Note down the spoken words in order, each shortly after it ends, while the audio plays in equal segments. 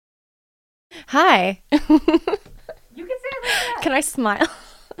Hi. You can say it like that. Can I smile?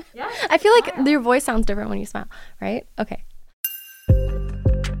 Yeah. I feel like smile. your voice sounds different when you smile, right? Okay.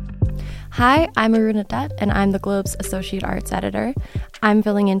 Hi, I'm Aruna Dutt, and I'm the Globe's Associate Arts Editor. I'm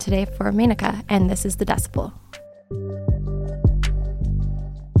filling in today for Menaka, and this is The Decibel.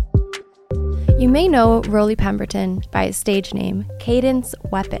 You may know Roly Pemberton by his stage name, Cadence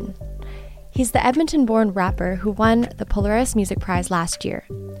Weapon. He's the Edmonton-born rapper who won the Polaris Music Prize last year.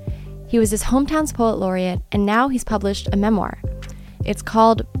 He was his hometown's poet laureate, and now he's published a memoir. It's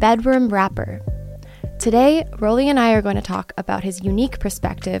called Bedroom Rapper. Today, Roly and I are going to talk about his unique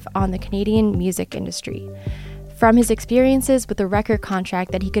perspective on the Canadian music industry. From his experiences with a record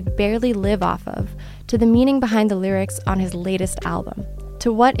contract that he could barely live off of, to the meaning behind the lyrics on his latest album,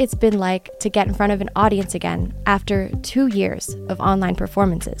 to what it's been like to get in front of an audience again after 2 years of online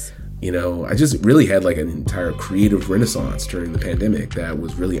performances. You know, I just really had like an entire creative renaissance during the pandemic that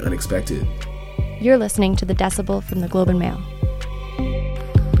was really unexpected. You're listening to The Decibel from the Globe and Mail.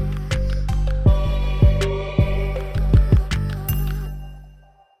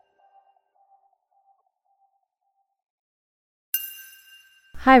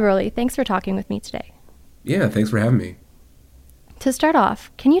 Hi, Roly. Thanks for talking with me today. Yeah, thanks for having me. To start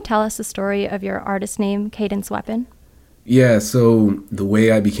off, can you tell us the story of your artist name, Cadence Weapon? Yeah, so the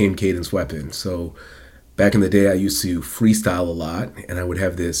way I became Cadence Weapon. So back in the day, I used to freestyle a lot, and I would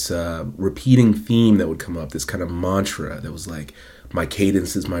have this repeating theme that would come up, this kind of mantra that was like, my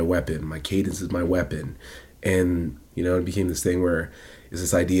cadence is my weapon, my cadence is my weapon. And, you know, it became this thing where it's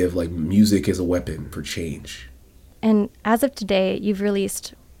this idea of like music as a weapon for change. And as of today, you've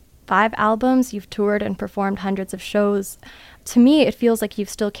released 5 albums, you've toured and performed hundreds of shows. To me, it feels like you've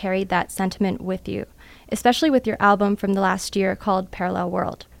still carried that sentiment with you, especially with your album from the last year called Parallel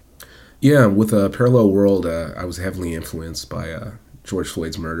World. Yeah, with Parallel World, I was heavily influenced by George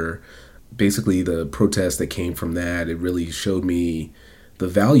Floyd's murder. Basically, the protest that came from that, it really showed me the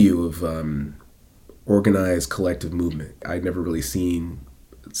value of organized collective movement. I'd never really seen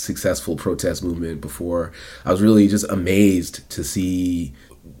successful protest movement before. I was really just amazed to see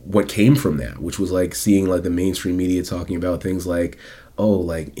what came from that, which was like seeing like the mainstream media talking about things like, oh,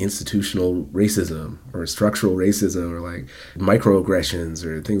 like institutional racism or structural racism or like microaggressions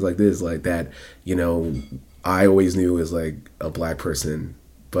or things like this, like that, you know, I always knew as like a Black person,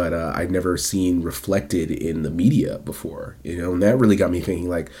 but I'd never seen reflected in the media before, you know, and that really got me thinking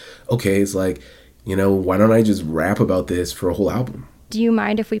like, okay, it's like, you know, why don't I just rap about this for a whole album? Do you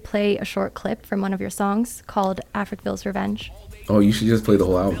mind if we play a short clip from one of your songs called Africville's Revenge? Oh, you should just play the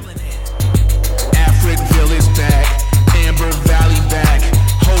whole album. Africville is back, Amber Valley back,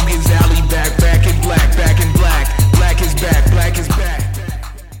 Hogan's Alley back, back in black, black is back, black is back.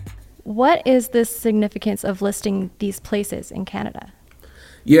 What is the significance of listing these places in Canada?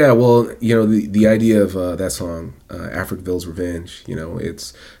 Yeah, well, you know, the idea of that song, Africville's Revenge, you know,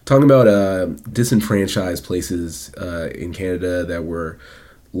 it's talking about disenfranchised places in Canada that were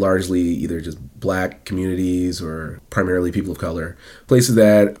largely either just Black communities or primarily people of color, places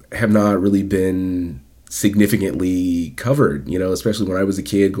that have not really been significantly covered, you know, especially when I was a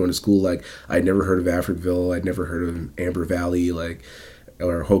kid going to school. Like, I'd never heard of Africville, I'd never heard of Amber Valley, like,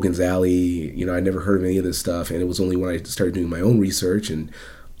 or Hogan's Alley, you know, I never heard of any of this stuff. And it was only when I started doing my own research, and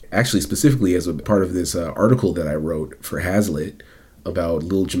actually specifically as a part of this article that I wrote for Hazlitt about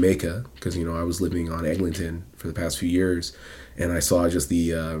Little Jamaica, because, you know, I was living on Eglinton for the past few years, and I saw just the,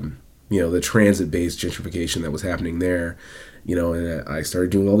 you know, the transit-based gentrification that was happening there, you know, and I started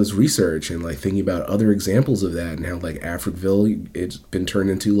doing all this research and like thinking about other examples of that and how like Africville, it's been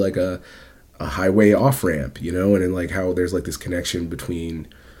turned into like a highway off-ramp, you know, and then like how there's like this connection between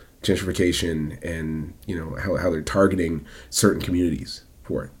gentrification and, you know, how they're targeting certain communities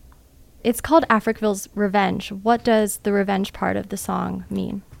for it. It's called Africville's Revenge. What does the revenge part of the song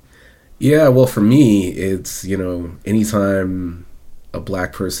mean? Yeah, well, for me, it's, you know, anytime a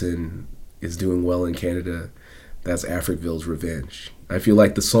Black person is doing well in Canada, that's Africville's Revenge. I feel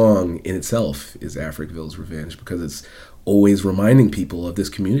like the song in itself is Africville's Revenge because it's always reminding people of this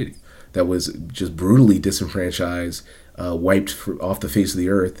community that was just brutally disenfranchised, wiped off the face of the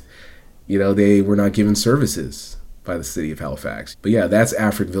earth. You know, they were not given services by the city of Halifax. But yeah, that's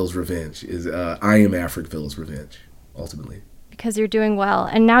Africville's Revenge. I am Africville's Revenge, ultimately. Because you're doing well.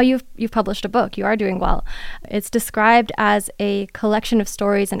 And now you've published a book. You are doing well. It's described as a collection of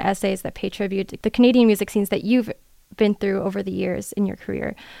stories and essays that pay tribute to the Canadian music scenes that you've been through over the years in your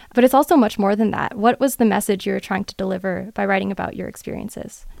career. But it's also much more than that. What was the message you were trying to deliver by writing about your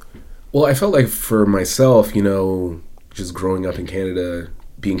experiences? Well, I felt like for myself, you know, just growing up in Canada,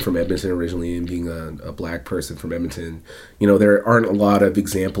 being from Edmonton originally and being a black person from Edmonton, there aren't a lot of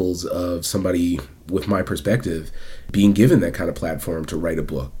examples of somebody with my perspective being given that kind of platform to write a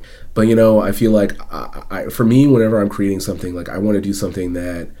book. But, I feel like for me, whenever I'm creating something, like I want to do something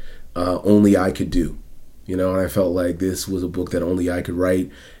that only I could do, and I felt like this was a book that only I could write.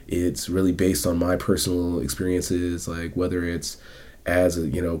 It's really based on my personal experiences, like whether it's as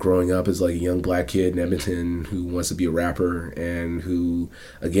growing up as like a young black kid in Edmonton who wants to be a rapper and who,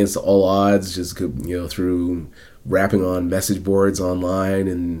 against all odds, just through rapping on message boards online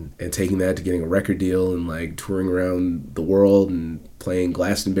and taking that to getting a record deal and like touring around the world and playing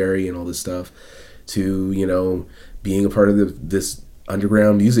Glastonbury and all this stuff, to being a part of this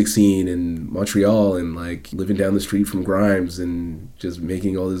underground music scene in Montreal and like living down the street from Grimes and just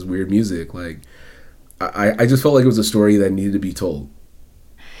making all this weird music. Like I just felt like it was a story that needed to be told.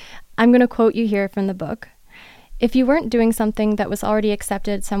 I'm going to quote you here from the book. If you weren't doing something that was already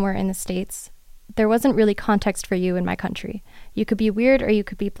accepted somewhere in the States, there wasn't really context for you in my country. You could be weird or you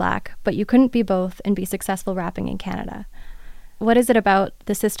could be black, but you couldn't be both and be successful rapping in Canada. What is it about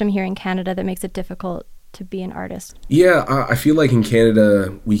the system here in Canada that makes it difficult to be an artist? Yeah, I feel like in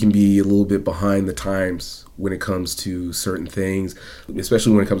Canada, we can be a little bit behind the times when it comes to certain things,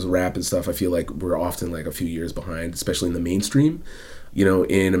 especially when it comes to rap and stuff. I feel like we're often like a few years behind, especially in the mainstream.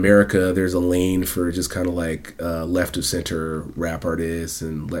 In America, there's a lane for just kind of like left of center rap artists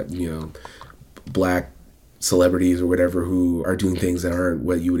and black celebrities or whatever who are doing things that aren't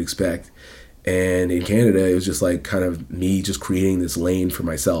what you would expect. And in Canada, it was just like kind of me just creating this lane for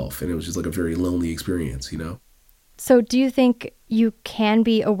myself. And it was just like a very lonely experience, So do you think you can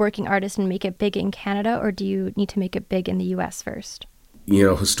be a working artist and make it big in Canada, or do you need to make it big in the US first?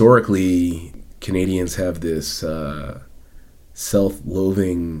 Historically, Canadians have this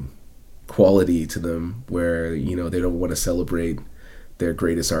self-loathing quality to them where, they don't want to celebrate their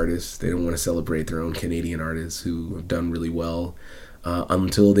greatest artists. They don't want to celebrate their own Canadian artists who have done really well.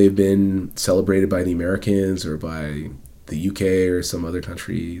 Until they've been celebrated by the Americans or by the UK or some other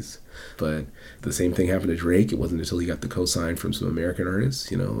countries. But the same thing happened to Drake. It wasn't until he got the cosign from some American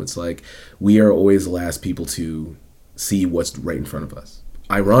artists. It's like we are always the last people to see what's right in front of us.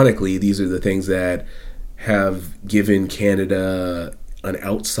 Ironically, these are the things that have given Canada an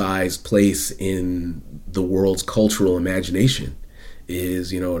outsized place in the world's cultural imagination.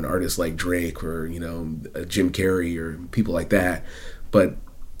 Is, an artist like Drake or, Jim Carrey or people like that. But,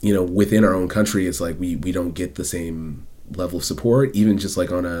 within our own country, it's like we don't get the same level of support, even just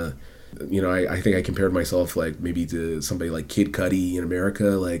like on a, I think I compared myself like maybe to somebody like Kid Cudi in America.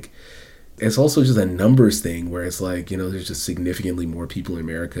 Like, it's also just a numbers thing where it's like, there's just significantly more people in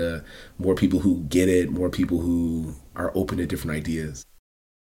America, more people who get it, more people who are open to different ideas.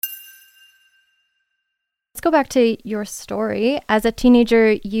 Let's go back to your story. As a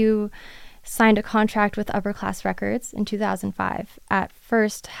teenager, you signed a contract with Upper Class Records in 2005. At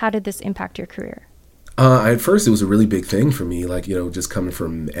first, how did this impact your career? At first, it was a really big thing for me. Like, just coming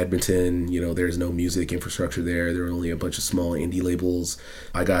from Edmonton, there's no music infrastructure there. There were only a bunch of small indie labels.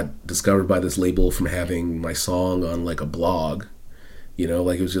 I got discovered by this label from having my song on like a blog,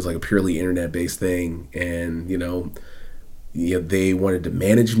 like it was just like a purely internet-based thing. And, they wanted to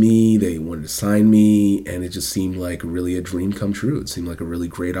manage me, they wanted to sign me, and it just seemed like really a dream come true. It seemed like a really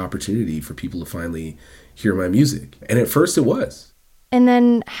great opportunity for people to finally hear my music. And at first it was. And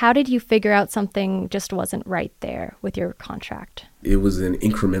then how did you figure out something just wasn't right there with your contract? It was an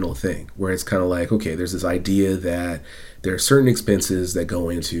incremental thing where it's kind of like, okay, there's this idea that there are certain expenses that go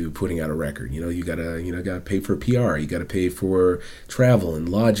into putting out a record. You gotta pay for PR, you gotta pay for travel and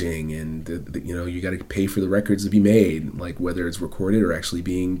lodging, and you gotta pay for the records to be made, like whether it's recorded or actually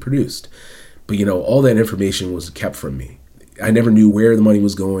being produced. But all that information was kept from me. I never knew where the money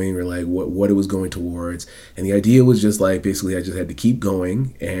was going or like what it was going towards. And the idea was just like, basically I just had to keep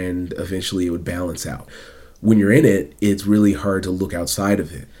going and eventually it would balance out. When you're in it, it's really hard to look outside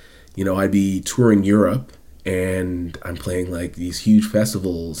of it. I'd be touring Europe and I'm playing like these huge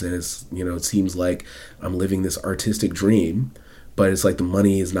festivals and it's, it seems like I'm living this artistic dream, but it's like the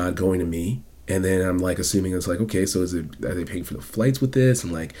money is not going to me. And then I'm like assuming it's like, okay, so are they paying for the flights with this?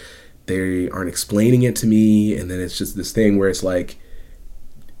 And like, they aren't explaining it to me, and then it's just this thing where it's like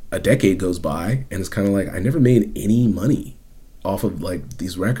a decade goes by and it's kind of like I never made any money off of like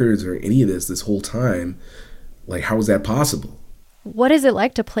these records or any of this whole time. Like, how is that possible? What is it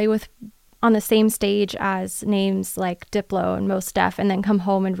like to play with on the same stage as names like Diplo and Mos Def and then come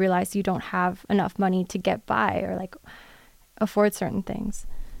home and realize you don't have enough money to get by or like afford certain things?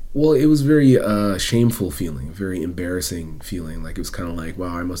 Well, it was very shameful feeling, very embarrassing feeling. Like it was kind of like,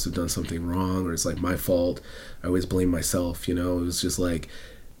 wow, I must have done something wrong, or it's like my fault. I always blame myself. It was just like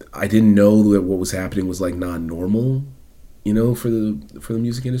I didn't know that what was happening was like not normal, for the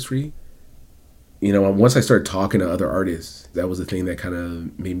music industry. Once I started talking to other artists, that was the thing that kind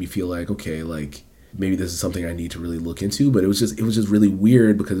of made me feel like, okay, like maybe this is something I need to really look into. But it was just really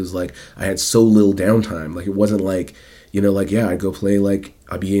weird because it was like I had so little downtime. Like it wasn't like, yeah, I'd go play, like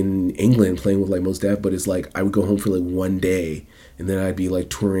I'd be in England playing with like Mos Def, but it's like I would go home for like one day and then I'd be like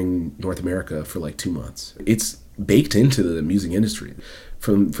touring North America for like 2 months. It's baked into the music industry.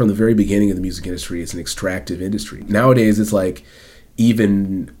 From the very beginning of the music industry, it's an extractive industry. Nowadays, it's like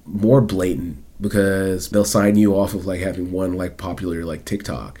even more blatant because they'll sign you off of like having one like popular like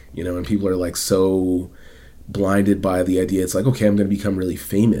TikTok, and people are like so blinded by the idea. It's like, okay, I'm going to become really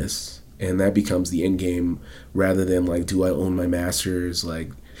famous, and that becomes the end game rather than like, do I own my masters? Like,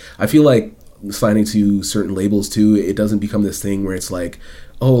 I feel like signing to certain labels too, it doesn't become this thing where it's like,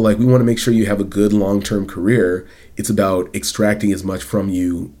 oh, like we want to make sure you have a good long-term career. It's about extracting as much from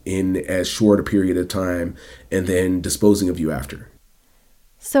you in as short a period of time and then disposing of you after.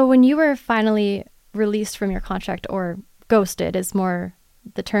 So when you were finally released from your contract, or ghosted is more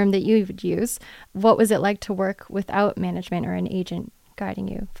the term that you would use, what was it like to work without management or an agent guiding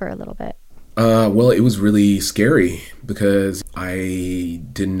you for a little bit? Well, it was really scary because I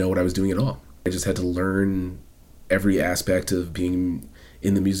didn't know what I was doing at all. I just had to learn every aspect of being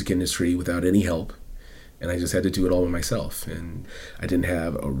in the music industry without any help. And I just had to do it all by myself. And I didn't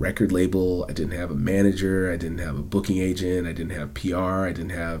have a record label. I didn't have a manager. I didn't have a booking agent. I didn't have PR. I didn't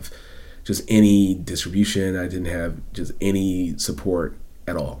have just any distribution. I didn't have just any support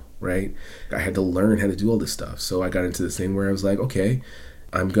at all, right? I had to learn how to do all this stuff. So I got into this thing where I was like, okay,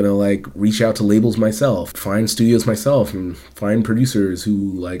 I'm going to like reach out to labels myself, find studios myself, and find producers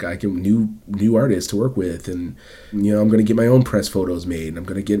who like I can new artists to work with. And, I'm going to get my own press photos made. And I'm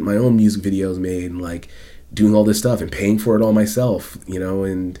going to get my own music videos made and like doing all this stuff and paying for it all myself,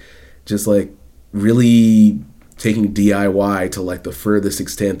 and just like really taking DIY to like the furthest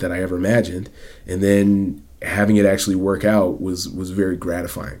extent that I ever imagined. And then having it actually work out was very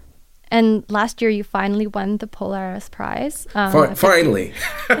gratifying. And last year you finally won the Polaris Prize. Finally.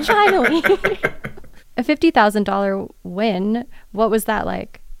 Finally. A $50,000 win. What was that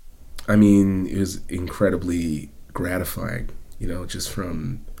like? I mean, it was incredibly gratifying, just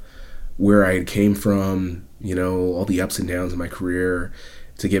from where I came from, all the ups and downs of my career,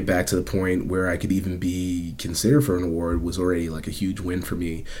 to get back to the point where I could even be considered for an award was already like a huge win for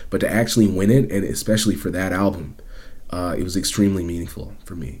me. But to actually win it, and especially for that album, it was extremely meaningful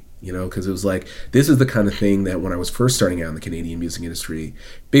for me. Because it was like, this is the kind of thing that when I was first starting out in the Canadian music industry,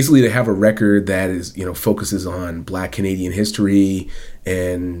 basically to have a record that is, focuses on Black Canadian history,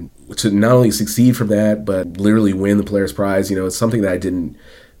 and to not only succeed from that, but literally win the Polaris Prize, it's something that I didn't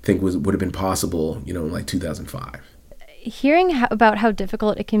think would have been possible, in like 2005. Hearing about how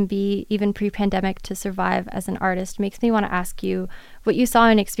difficult it can be, even pre-pandemic, to survive as an artist makes me want to ask you what you saw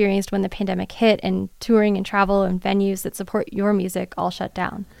and experienced when the pandemic hit and touring and travel and venues that support your music all shut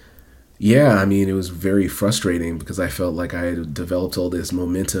down. Yeah, I mean, it was very frustrating because I felt like I had developed all this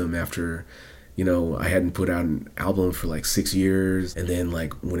momentum after, I hadn't put out an album for like 6 years. And then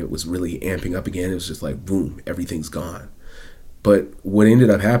like when it was really amping up again, it was just like, boom, everything's gone. But what ended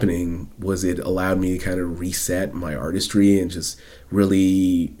up happening was it allowed me to kind of reset my artistry and just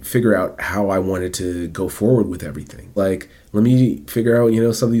really figure out how I wanted to go forward with everything. Like, let me figure out,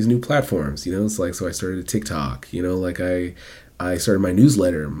 some of these new platforms, it's like, so I started a TikTok, like I started my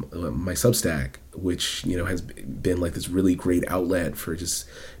newsletter, my Substack, which, has been like this really great outlet for just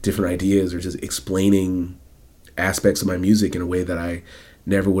different ideas or just explaining aspects of my music in a way that I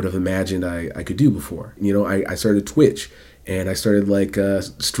never would have imagined I could do before. I started Twitch. And I started like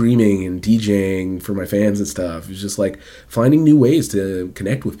streaming and DJing for my fans and stuff. It was just like finding new ways to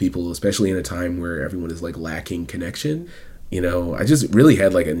connect with people, especially in a time where everyone is like lacking connection. I just really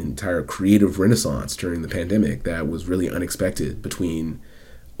had like an entire creative renaissance during the pandemic that was really unexpected, between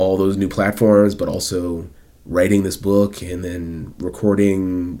all those new platforms, but also writing this book and then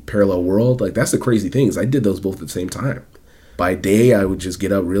recording Parallel World. Like, that's the crazy thing, is I did those both at the same time. By day, I would just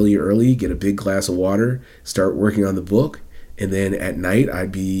get up really early, get a big glass of water, start working on the book. And then at night,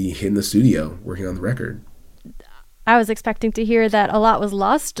 I'd be in the studio working on the record. I was expecting to hear that a lot was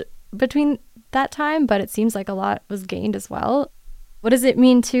lost between that time, but it seems like a lot was gained as well. What does it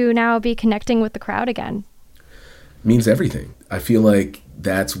mean to now be connecting with the crowd again? It means everything. I feel like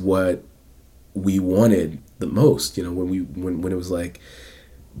that's what we wanted the most, when it was like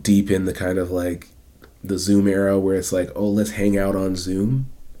deep in the kind of like the Zoom era where it's like, oh, let's hang out on Zoom.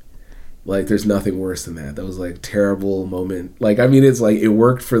 Like, there's nothing worse than that. That was like terrible moment. Like, I mean, it's like it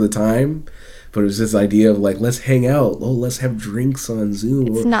worked for the time, But it was this idea of like, let's hang out. Oh, let's have drinks on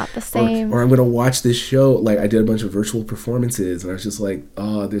Zoom. It's not the same. Or I'm going to watch this show. Like I did a bunch of virtual performances and I was just like,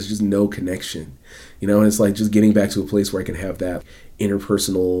 oh, there's just no connection. You know, and it's like just getting back to a place where I can have that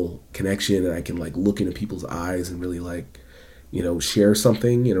interpersonal connection and I can like look into people's eyes and really like, you know, share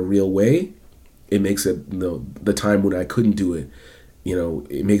something in a real way. It makes it, you know, the time when I couldn't do it, you know,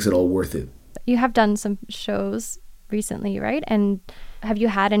 it makes it all worth it. You have done some shows recently, right? And have you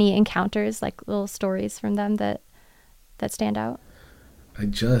had any encounters, like little stories from them that stand out? I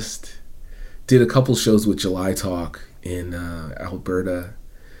just did a couple shows with July Talk in Alberta,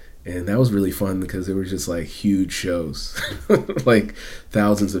 and that was really fun because they were just like huge shows, like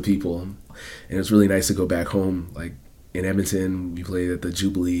thousands of people. And it was really nice to go back home. Like in Edmonton, we played at the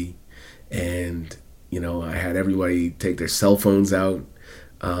Jubilee, and you know, I had everybody take their cell phones out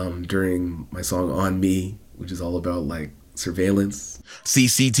during my song On Me, which is all about like surveillance.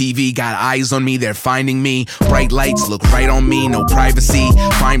 CCTV got eyes on me, they're finding me. Bright lights look right on me, no privacy.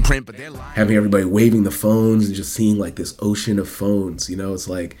 Fine print, but they're lying. Having everybody waving the phones and just seeing like this ocean of phones, you know, it's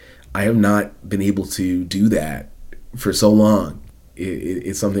like I have not been able to do that for so long.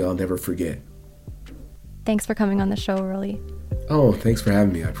 It's something I'll never forget. Thanks for coming on the show, Rolly. Oh, thanks for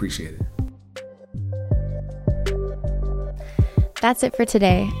having me. I appreciate it. That's it for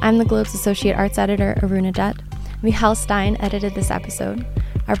today. I'm the Globe's Associate Arts Editor, Aruna Dutt. Michal Stein edited this episode.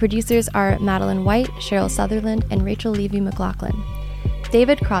 Our producers are Madeline White, Cheryl Sutherland, and Rachel Levy-McLaughlin.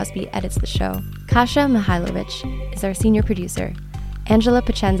 David Crosby edits the show. Kasia Mihailovich is our senior producer. Angela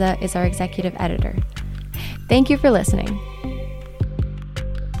Pacenza is our executive editor. Thank you for listening.